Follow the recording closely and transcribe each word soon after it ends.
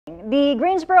The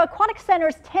Greensboro Aquatic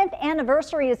Center's 10th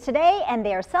anniversary is today, and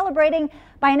they are celebrating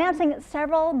by announcing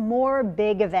several more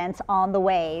big events on the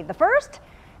way. The first,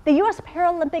 the US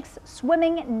Paralympics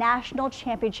Swimming National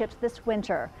Championships this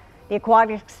winter. The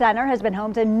Aquatic Center has been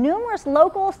home to numerous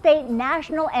local, state,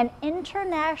 national, and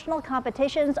international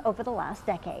competitions over the last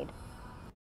decade.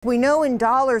 We know in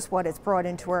dollars what it's brought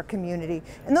into our community,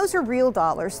 and those are real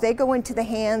dollars. They go into the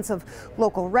hands of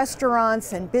local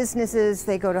restaurants and businesses,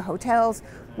 they go to hotels.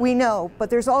 We know, but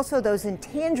there's also those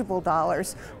intangible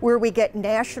dollars where we get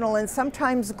national and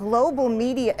sometimes global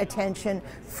media attention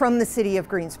from the city of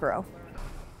Greensboro.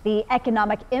 The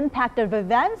economic impact of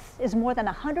events is more than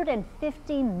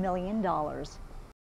 $150 million.